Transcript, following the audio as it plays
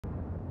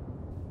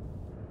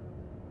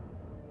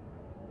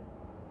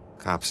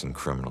Cops and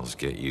criminals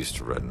get used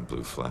to red and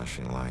blue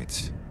flashing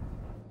lights.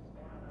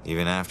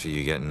 Even after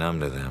you get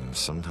numb to them,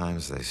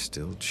 sometimes they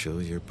still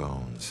chill your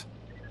bones.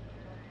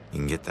 You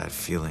can get that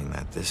feeling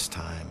that this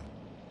time,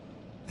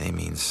 they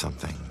mean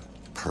something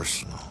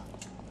personal.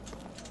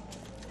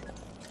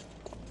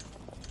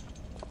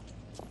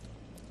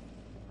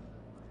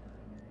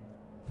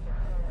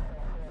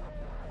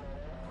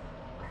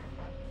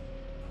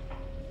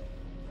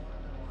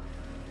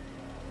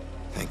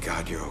 Thank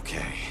God you're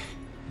okay.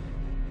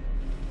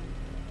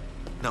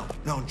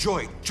 No,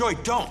 Joy,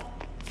 don't!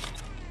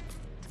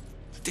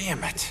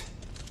 Damn it!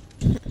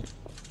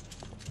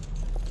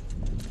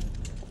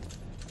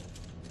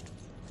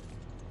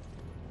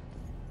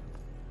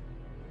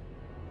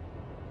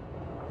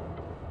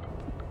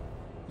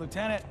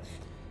 Lieutenant,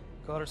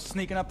 caught her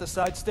sneaking up the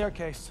side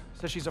staircase.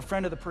 Says she's a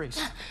friend of the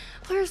priest.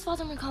 Where's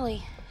Father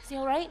Macaulay? Is he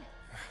all right?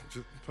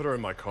 Just put her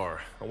in my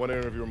car. I want to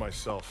interview her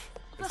myself.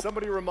 Can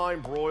somebody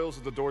remind Broyles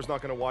that the door's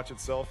not going to watch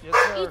itself? Yes,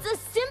 sir. It's a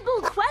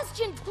simple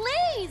question,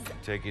 please!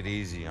 Take it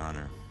easy on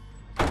her.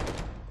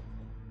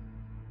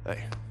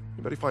 Hey,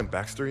 anybody find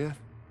Baxter yet?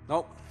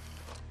 Nope.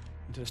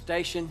 Went to the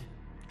station,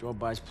 drove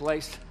by his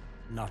place,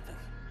 nothing.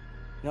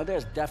 You know,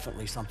 there's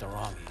definitely something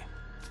wrong here.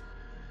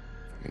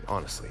 I mean,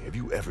 honestly, have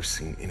you ever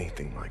seen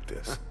anything like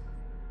this?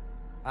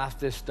 Half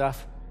this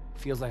stuff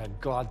feels like a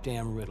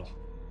goddamn riddle.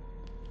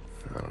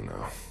 I don't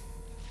know.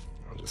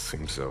 It just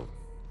seems so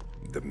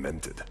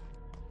demented.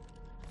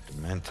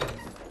 Demented.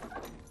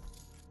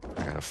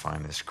 I gotta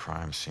find this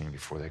crime scene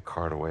before they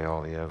cart away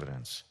all the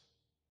evidence.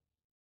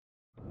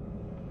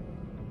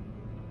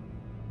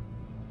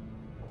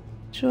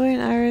 Joy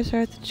and Iris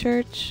are at the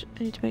church.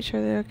 I need to make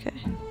sure they're okay.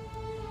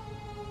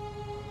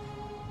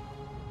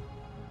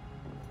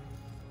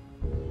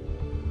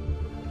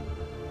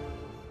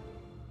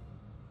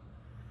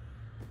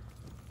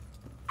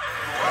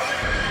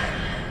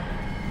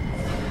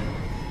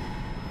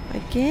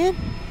 Again?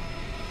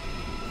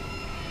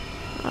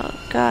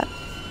 Oh God.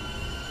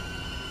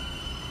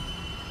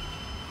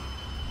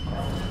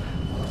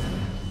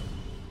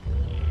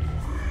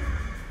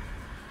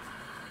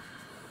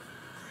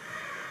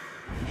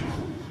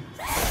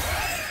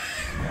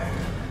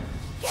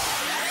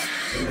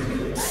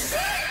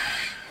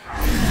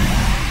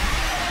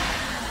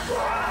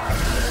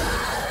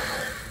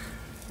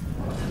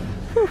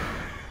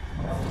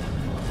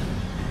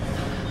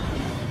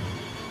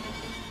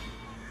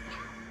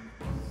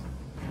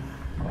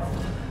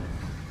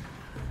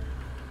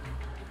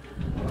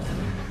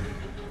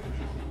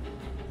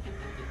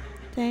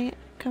 Dang it,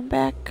 come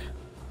back.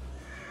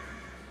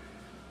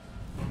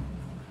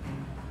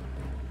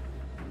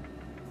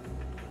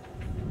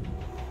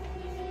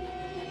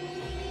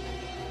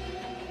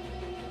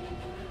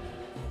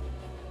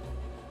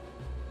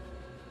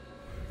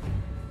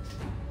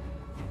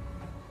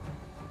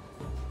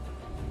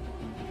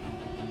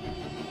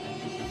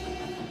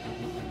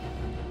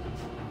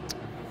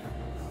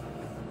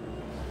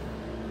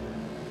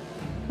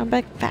 Come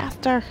back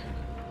faster.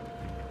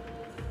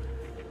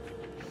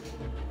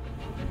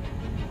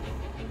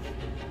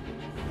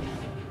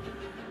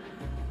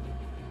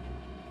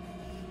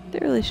 There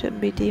really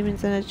shouldn't be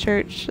demons in a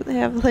church. They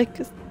have like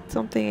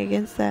something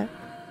against that.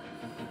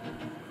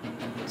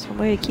 Some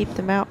way to keep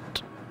them out.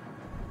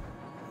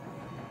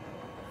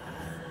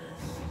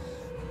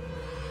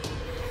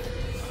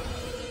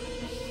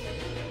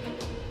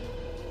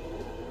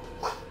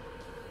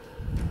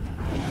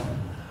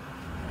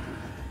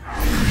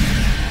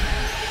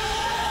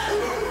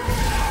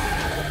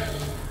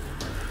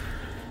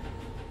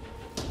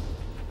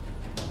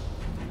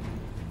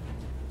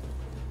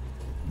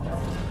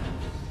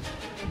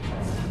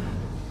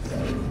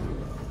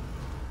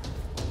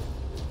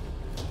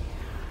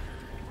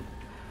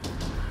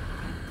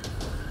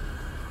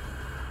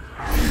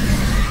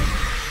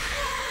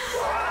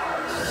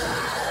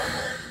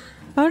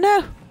 Oh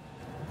no!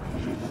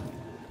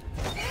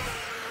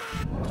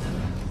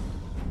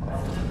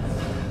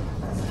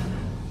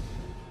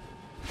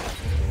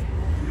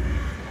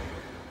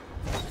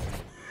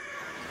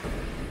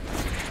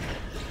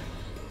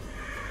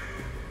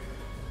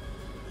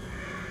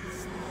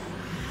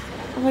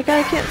 Oh my God,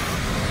 I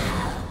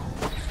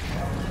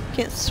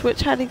can't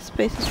switch hiding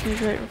spaces when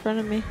he's right in front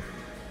of me.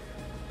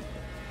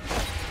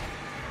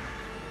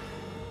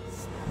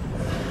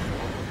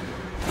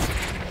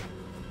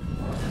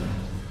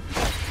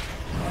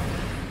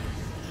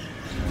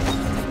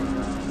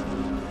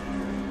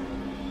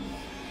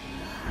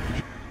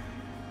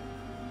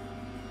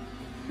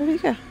 Where'd he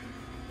go?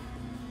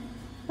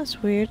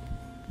 That's weird.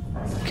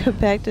 Go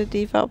back to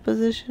default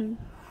position.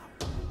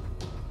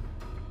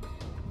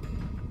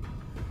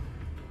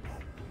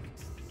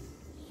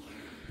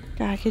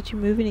 God, could you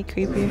move any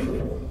creepier?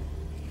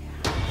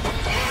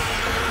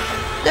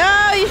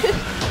 No! You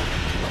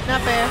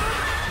not fair.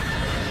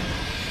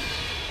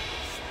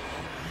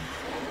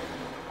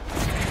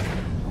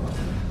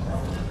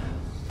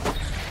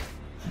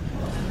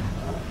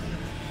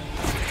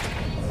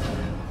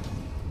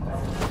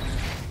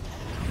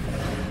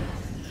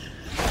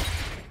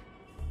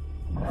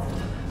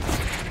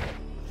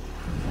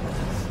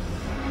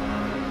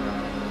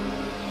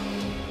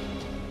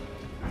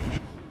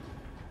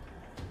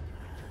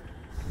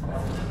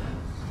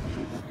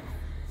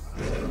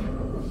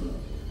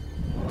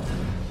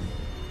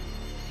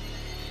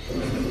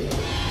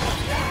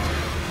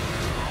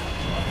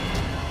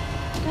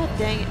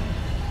 Dang it.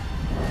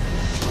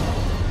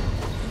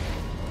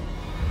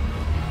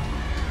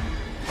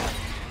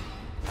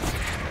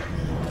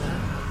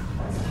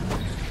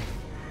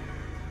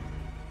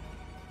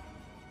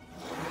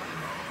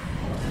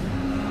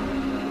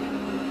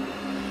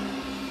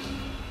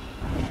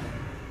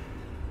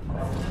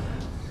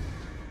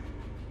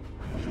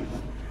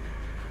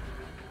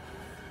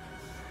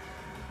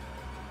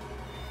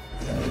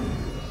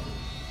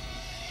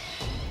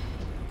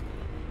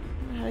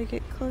 How to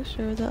get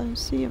closer without them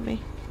seeing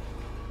me.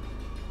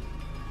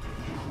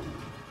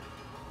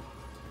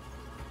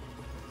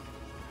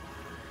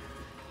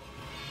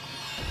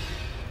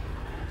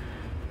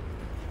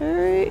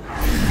 Hurry.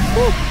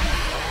 Woo.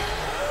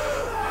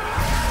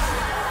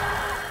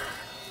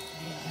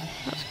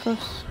 That was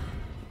close.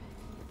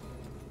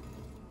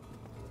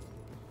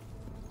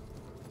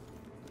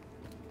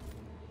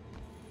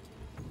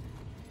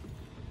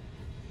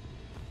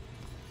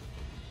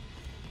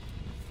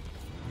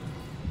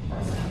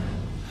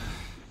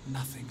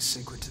 Nothing's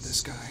sacred to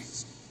this guy.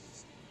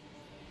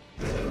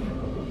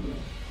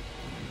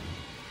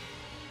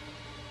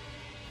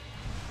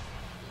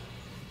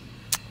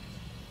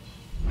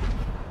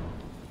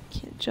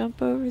 Can't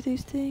jump over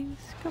these things.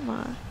 Come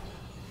on.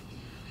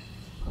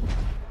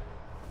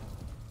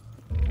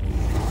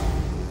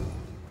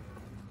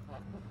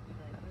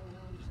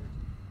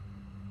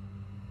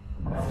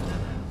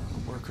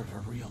 The work of a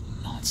real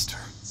monster.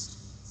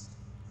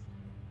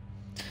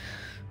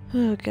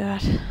 Oh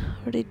god.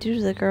 What did he do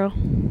to the girl?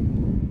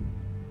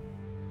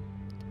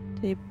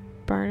 Did he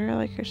burn her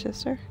like her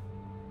sister?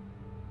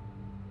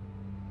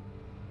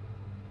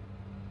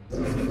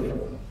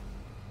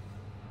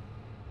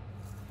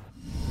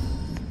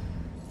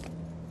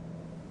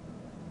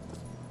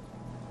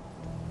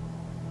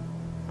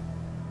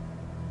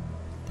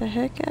 The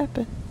heck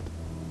happened?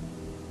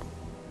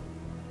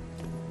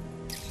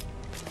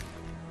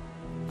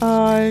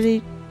 Oh, did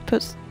he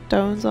put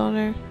stones on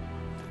her?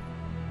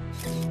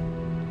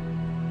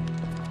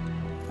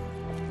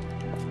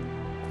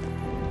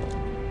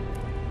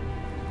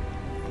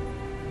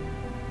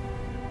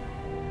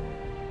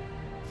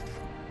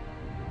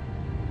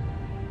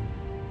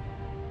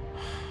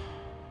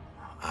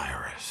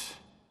 Iris.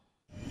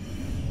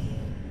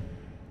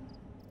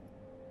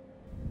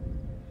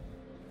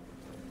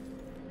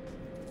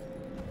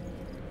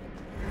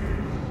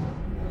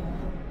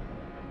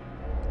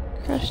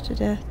 Crushed to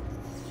death.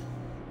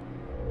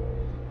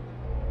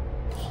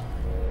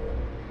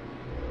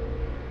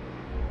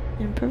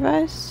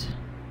 Improvised.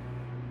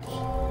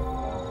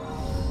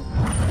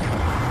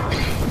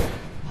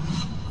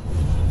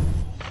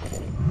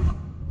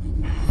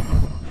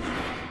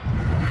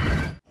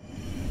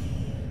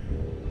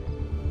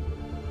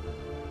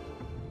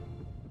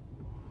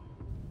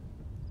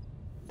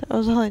 That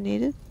was all I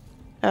needed?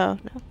 Oh,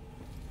 no.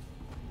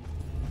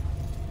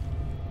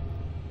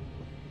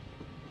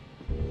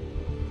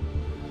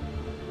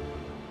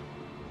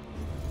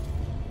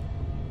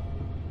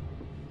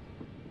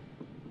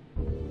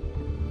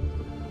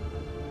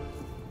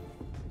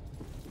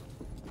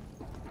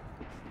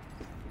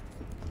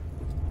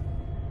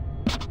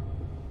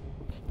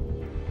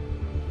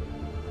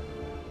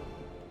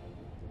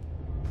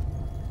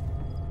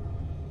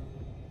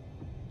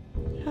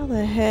 How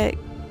the heck?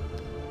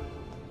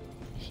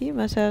 He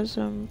must have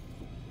some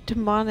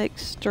demonic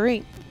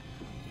strength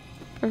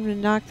for him to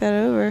knock that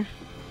over.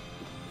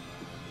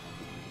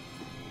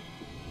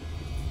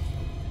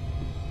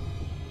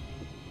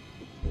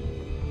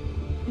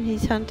 And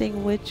he's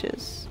hunting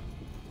witches.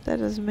 That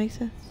doesn't make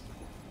sense.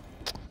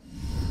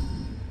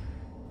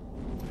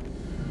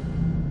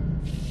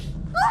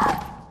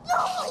 No,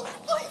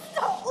 please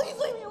stop. Please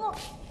leave me alone.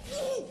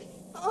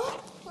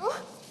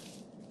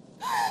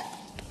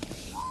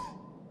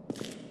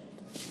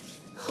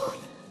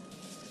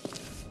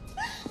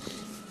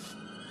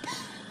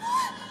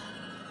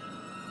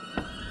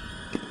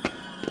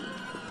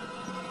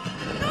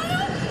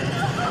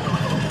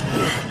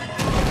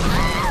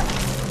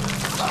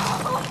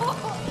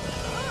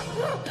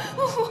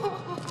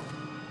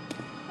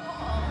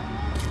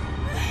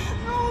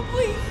 No,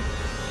 please.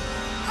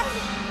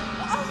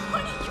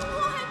 What do you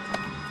want?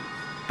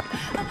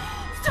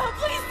 Stop,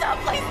 please stop,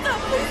 please stop,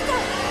 please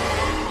stop.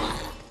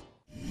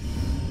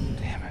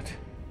 Damn it.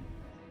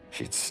 If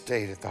she'd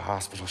stayed at the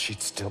hospital,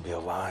 she'd still be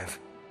alive.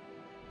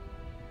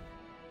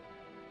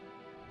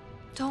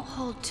 Don't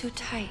hold too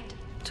tight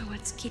to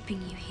what's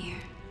keeping you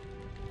here.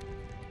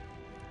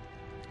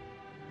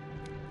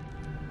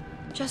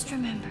 Just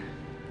remember,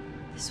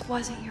 this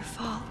wasn't your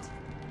fault.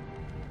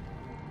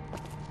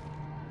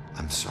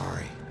 I'm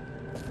sorry.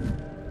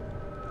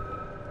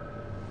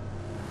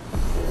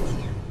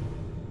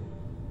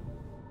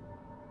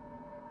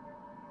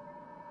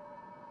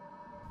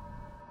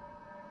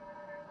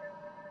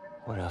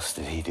 What else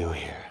did he do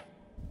here?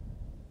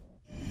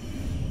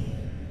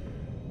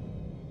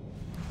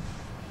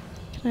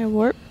 Can I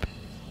warp?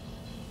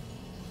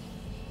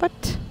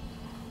 What?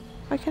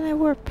 Why can't I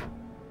warp?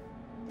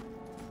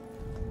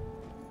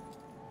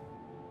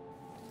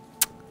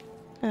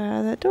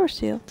 That door's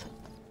sealed.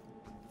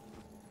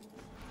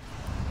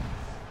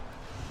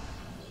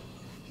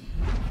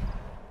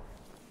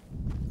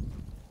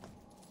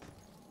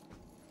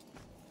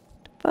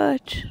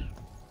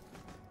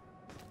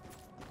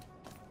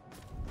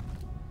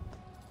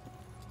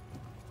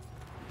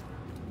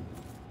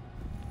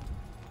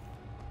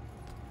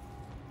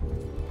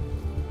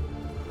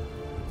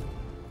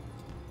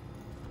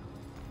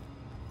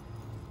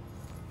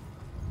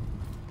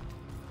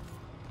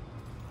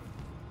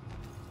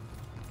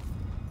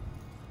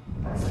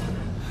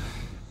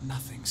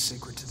 nothing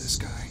sacred to this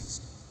guy.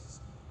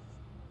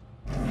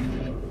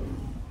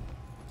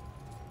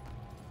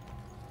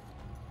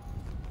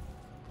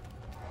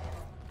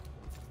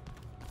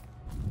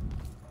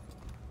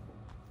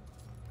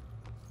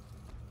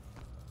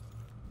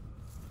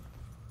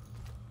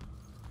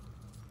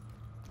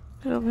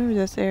 I don't remember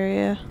this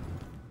area.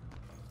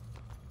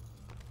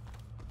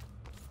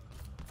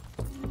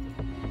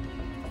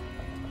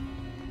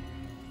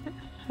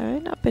 Have I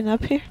not been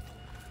up here?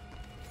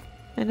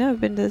 I know I've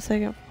been to the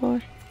second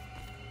floor.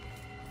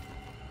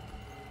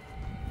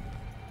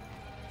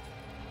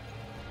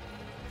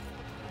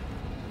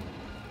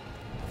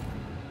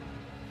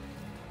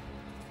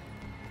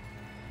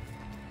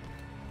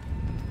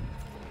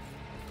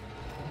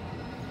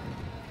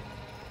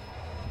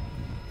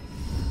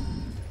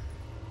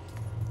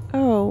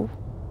 Oh.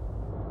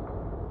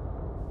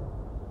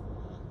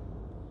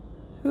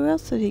 Who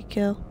else did he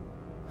kill?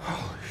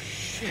 Oh,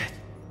 shit.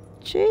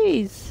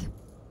 Jeez.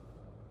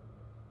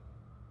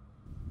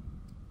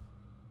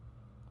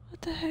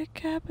 What the heck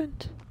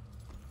happened?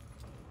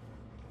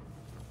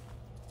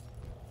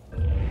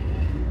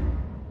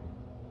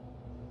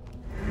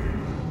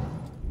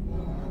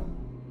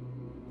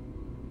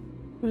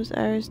 What was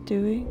Iris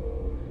doing?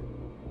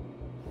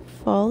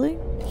 Falling?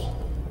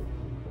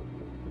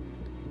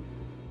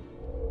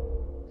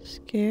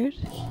 Scared?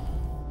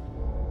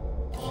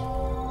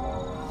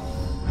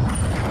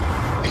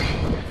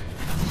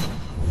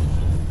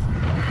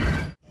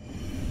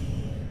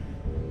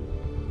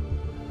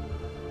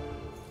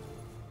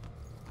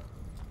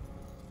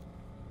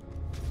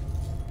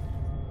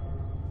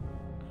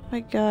 Oh my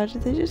god,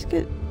 did they just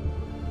get...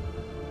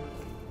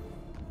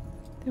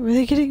 Were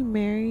they getting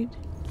married?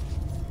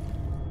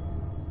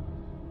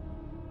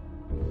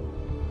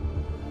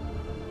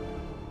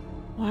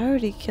 Why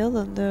would he kill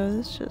them though?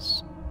 That's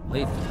just...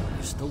 Wait,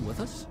 you're still with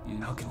us?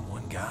 How can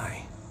one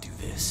guy do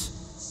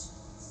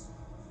this?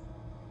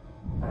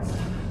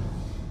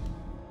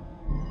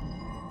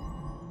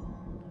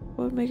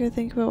 What would make her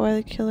think about why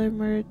the killer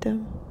murdered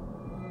them?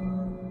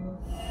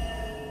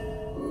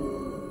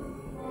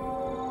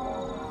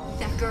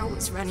 That girl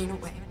was running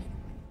away.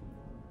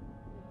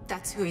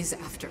 That's who he's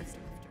after.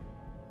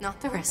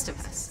 Not the rest of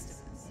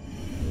us.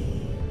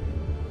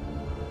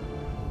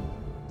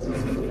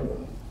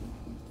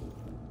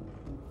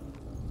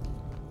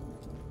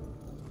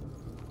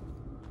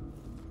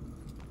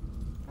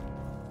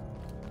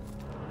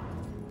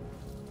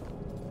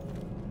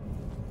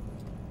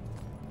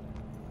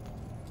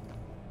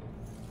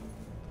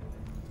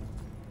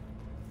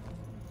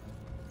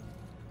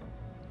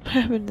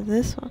 What happened to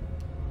this one?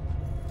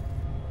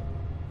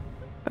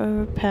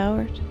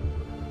 Overpowered.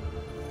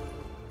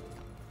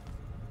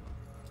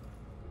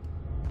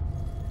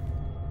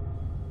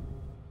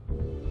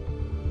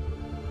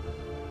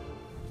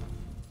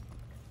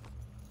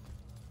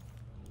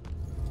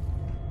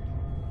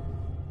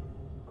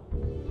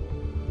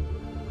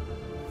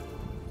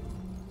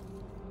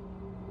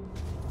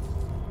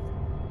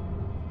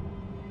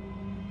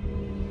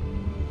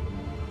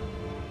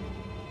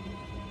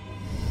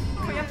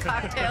 We have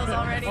cocktails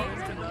already.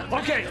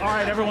 Okay, all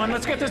right, everyone,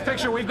 let's get this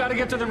picture. We've got to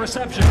get to the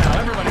reception now.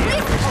 Everybody.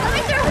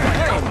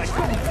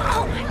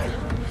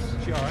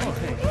 She all right?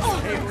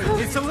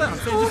 Hey, settle down.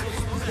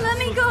 Let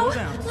me go.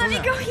 Let me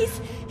go.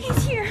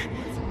 He's here.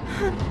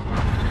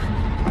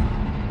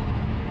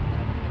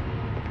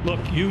 Look,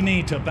 you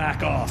need to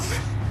back off.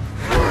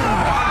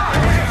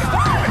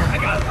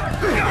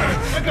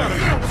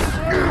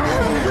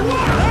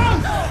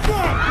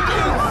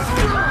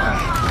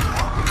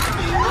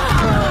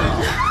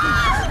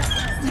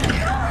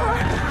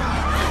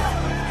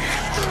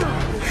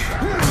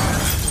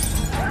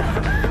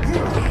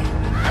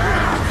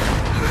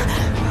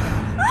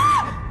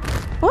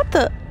 What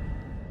the?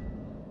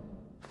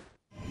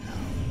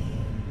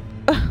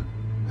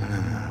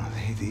 No,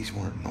 these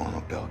weren't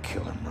normal Bell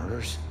killer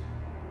murders.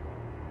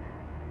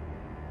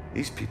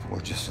 These people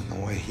were just in the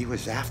way. He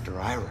was after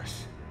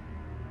Iris.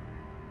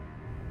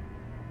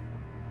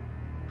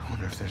 I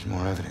wonder if there's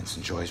more evidence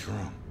in Joy's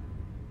room.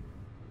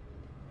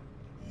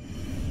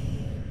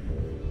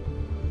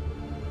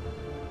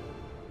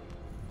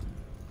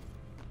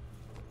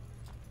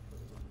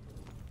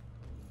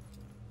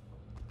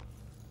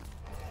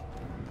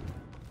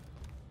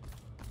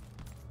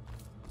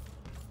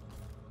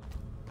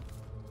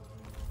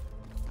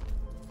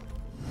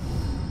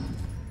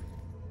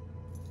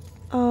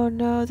 Oh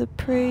no, the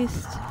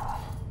priest.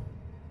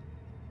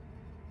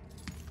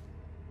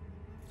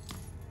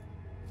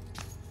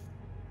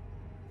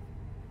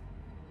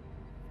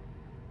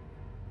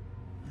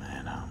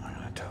 Man, how am I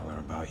gonna tell her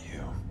about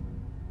you?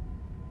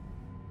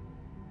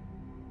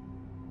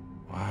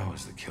 Why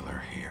was the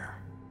killer here?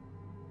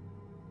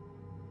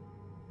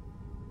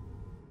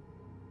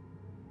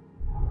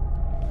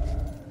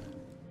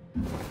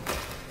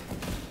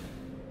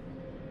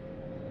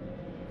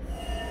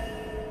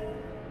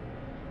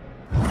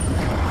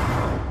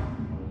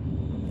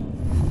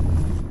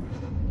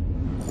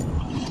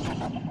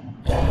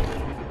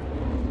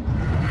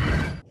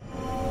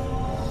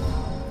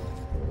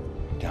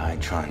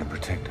 Trying to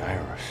protect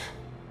Iris.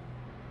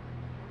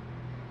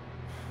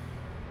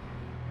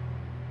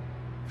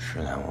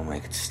 Sure that won't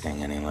make it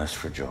sting any less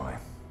for Joy.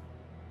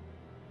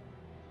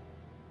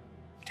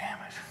 Damn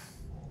it.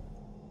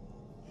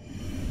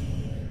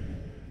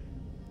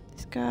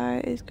 This guy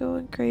is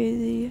going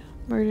crazy,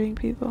 murdering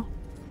people.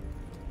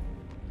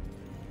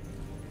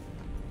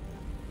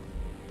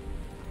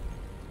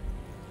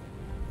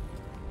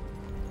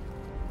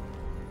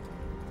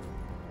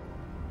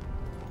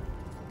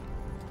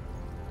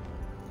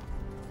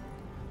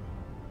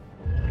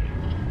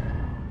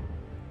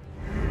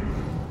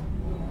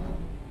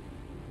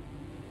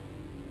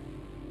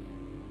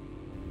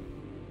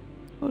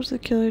 What was the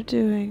killer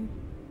doing?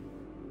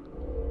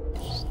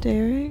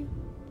 Staring?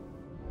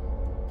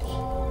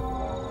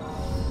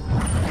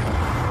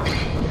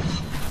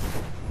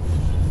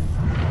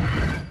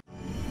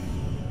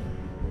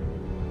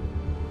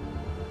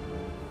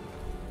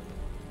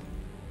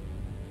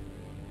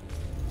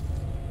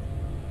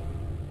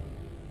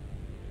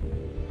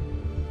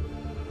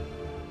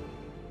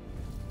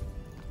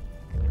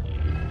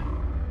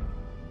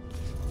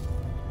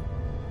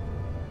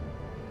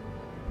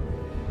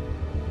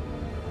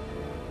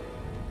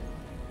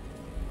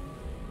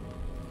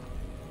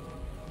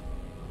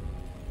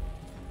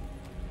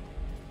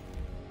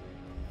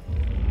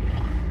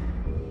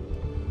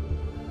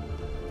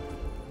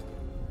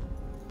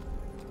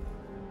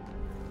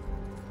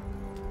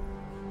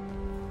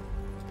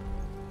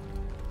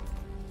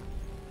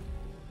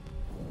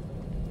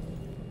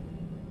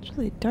 It's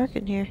really dark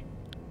in here.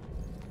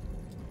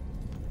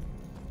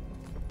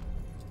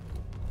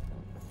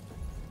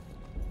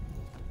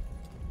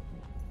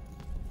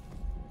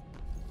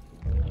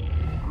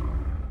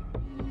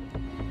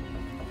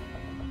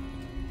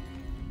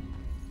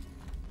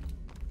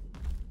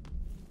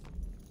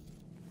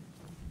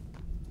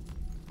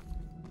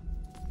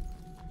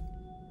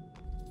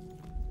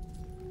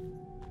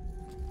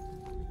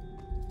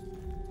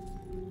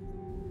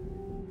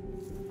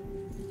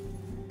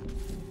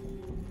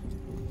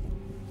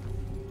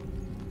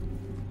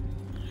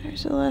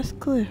 There's the last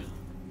clue.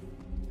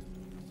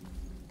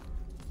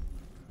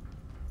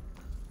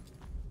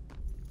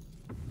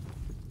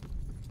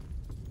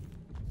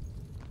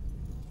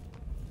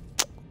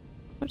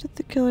 What did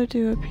the killer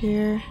do up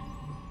here?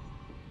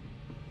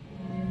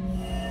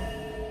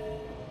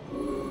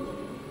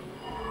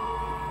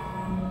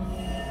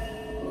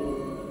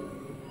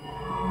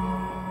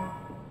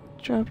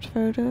 Dropped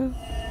photo.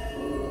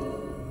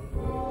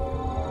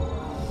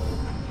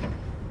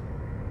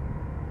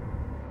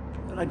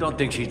 I don't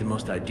think she's the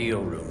most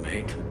ideal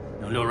roommate.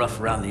 A little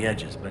rough around the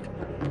edges, but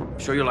I'm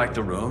sure you'll like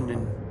the room,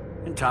 and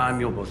in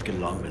time you'll both get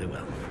along really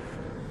well.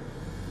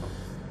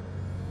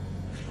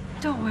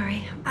 Don't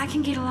worry, I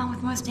can get along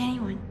with most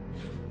anyone.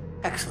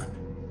 Excellent.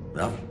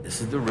 Well,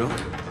 this is the room.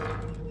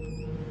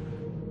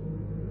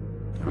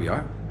 Here we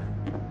are.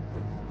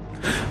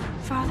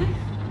 Father?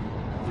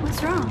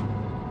 What's wrong?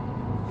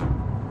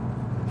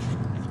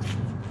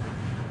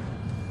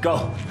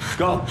 Go.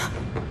 Go.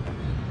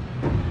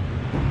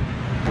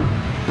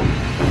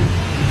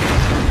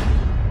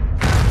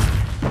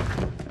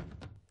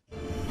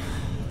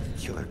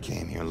 Killer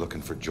came here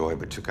looking for Joy,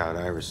 but took out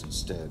Iris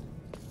instead.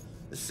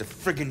 This is a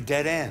friggin'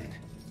 dead end.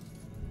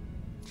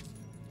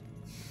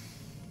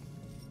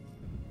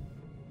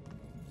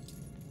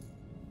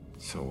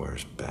 So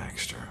where's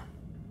Baxter?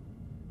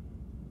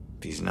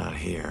 If he's not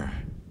here,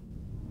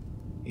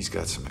 he's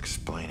got some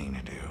explaining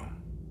to do.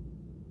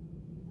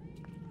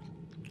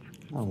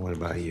 Well, what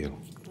about you?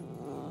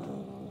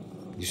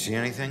 You see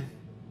anything?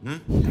 Hmm?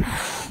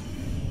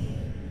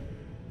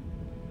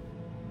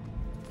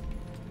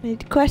 I need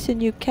to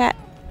question you, cat.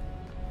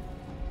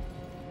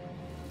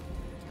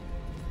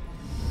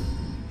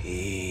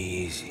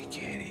 Easy,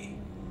 kitty.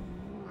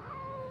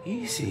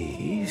 Easy,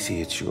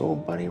 easy. It's your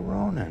old buddy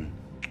Ronan.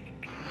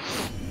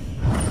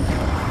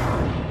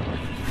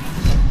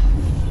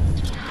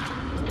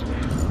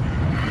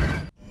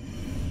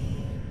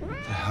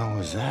 What the hell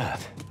was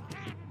that?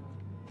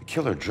 The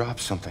killer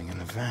dropped something in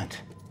the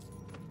vent.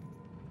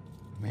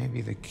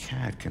 Maybe the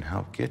cat can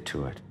help get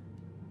to it.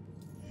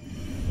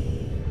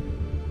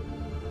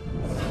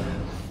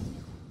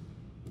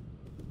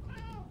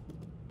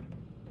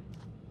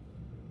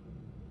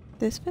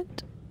 This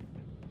vent?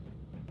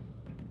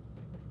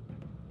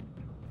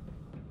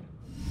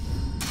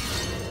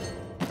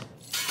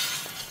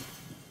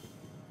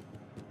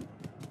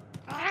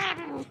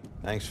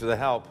 Thanks for the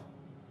help.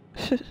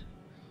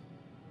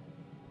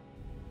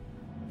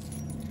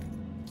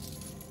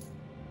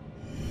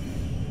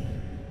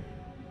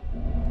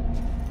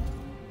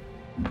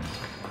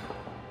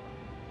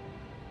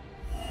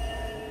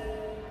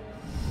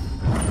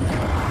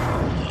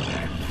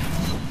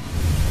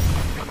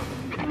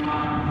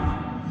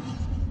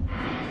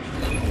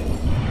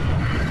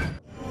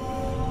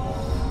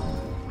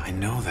 I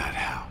know that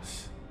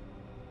house.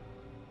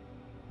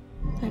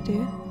 I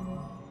do.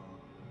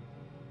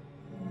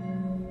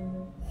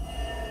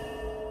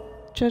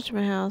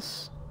 Judgment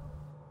House.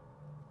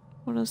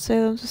 One of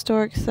Salem's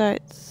historic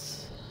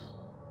sites.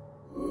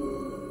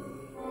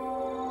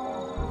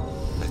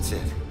 That's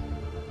it.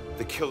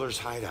 The killer's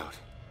hideout.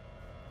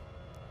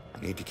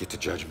 Need to get to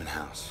Judgment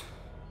House.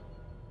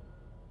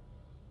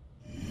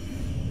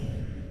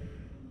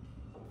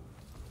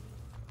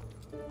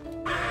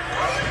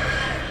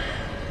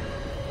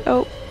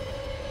 Oh.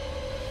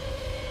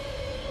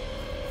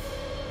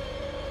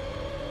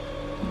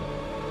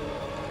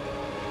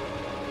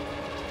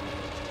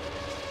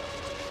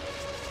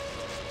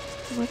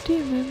 More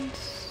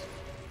demons.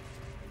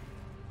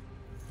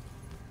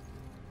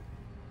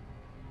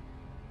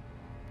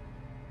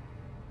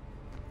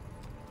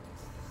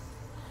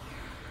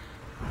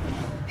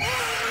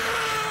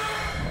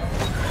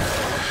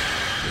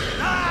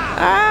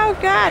 Oh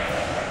God!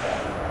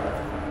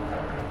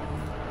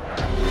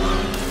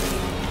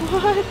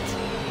 What?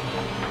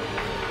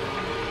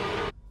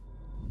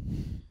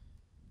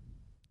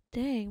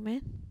 Dang,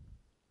 man.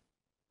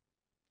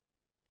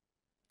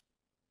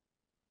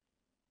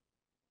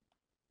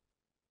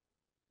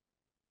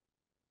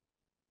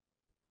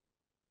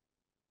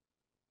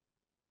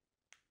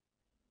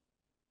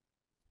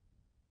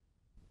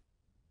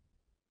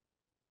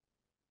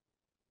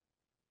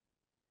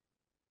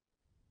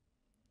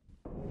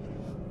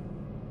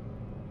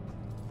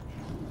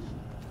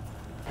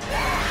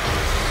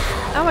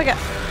 Oh my God.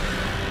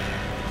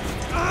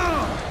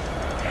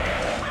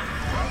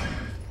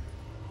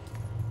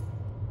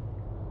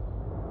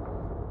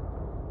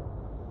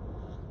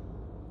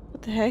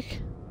 What the heck?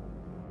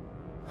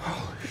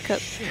 Holy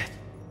shit.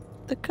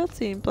 The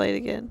cutscene played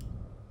again.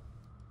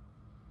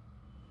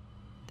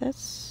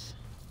 That's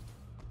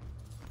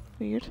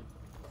weird.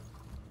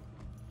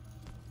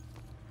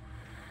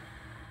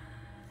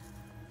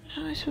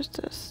 How am I supposed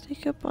to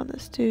sneak up on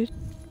this dude?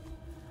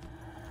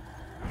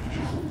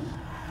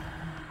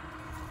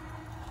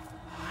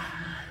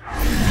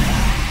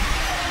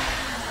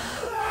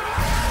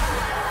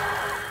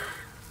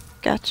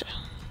 Gotcha.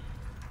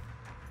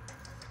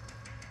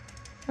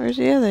 Where's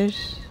the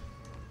others?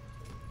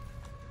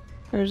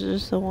 Or is it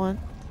just the one?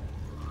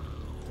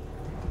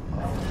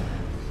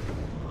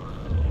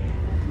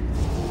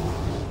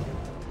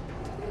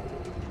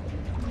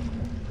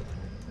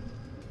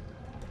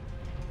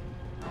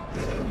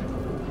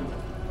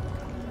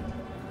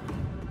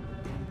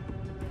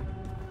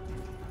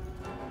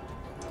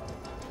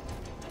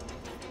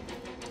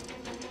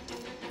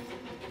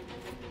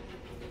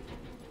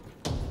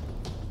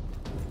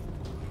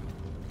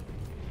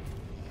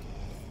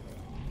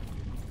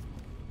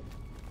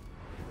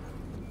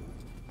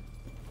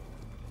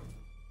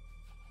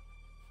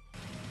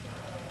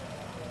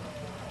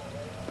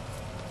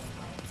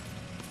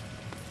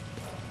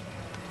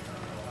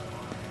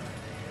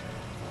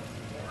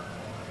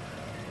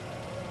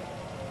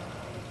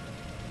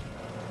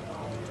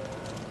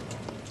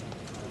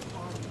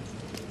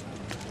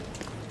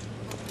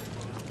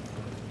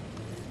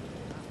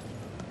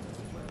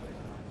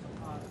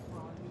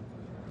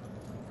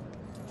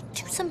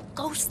 Some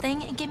ghost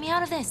thing and get me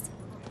out of this.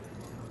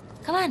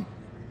 Come on.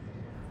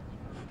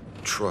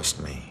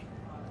 Trust me.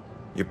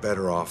 You're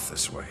better off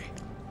this way.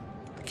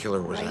 The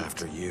killer was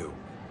after you.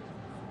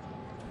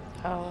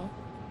 Oh.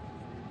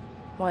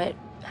 What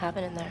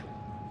happened in there?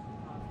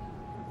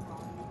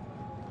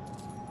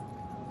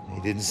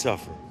 He didn't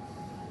suffer.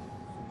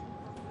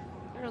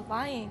 You're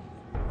lying.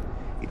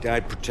 He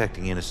died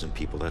protecting innocent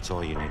people. That's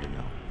all you need to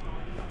know.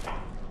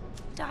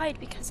 He died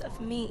because of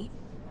me.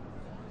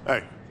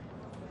 Hey.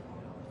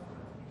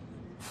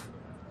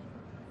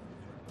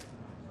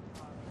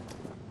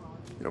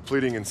 You know,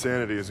 pleading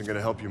insanity isn't going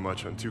to help you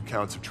much on 2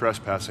 counts of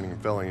trespassing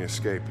and felony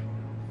escape.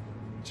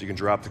 So you can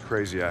drop the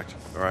crazy act,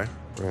 all right?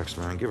 Rex,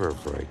 man, give her a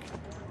break.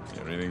 You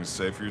have anything to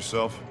say for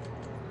yourself?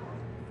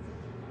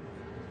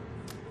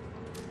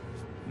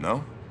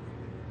 No?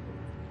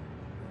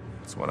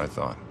 That's what I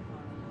thought.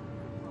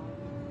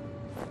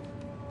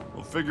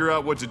 We'll figure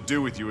out what to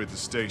do with you at the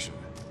station.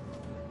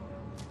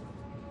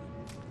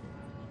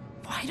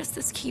 Why does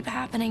this keep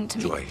happening to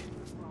me? Joy,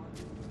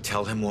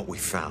 tell him what we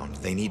found.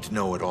 They need to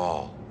know it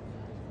all.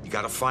 You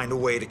gotta find a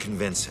way to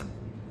convince him.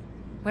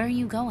 Where are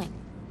you going?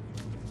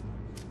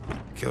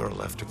 Killer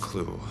left a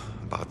clue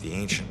about the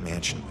ancient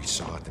mansion we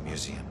saw at the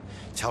museum.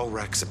 Tell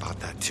Rex about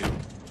that too.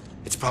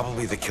 It's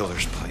probably the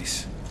killer's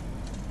place.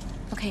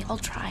 Okay, I'll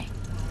try.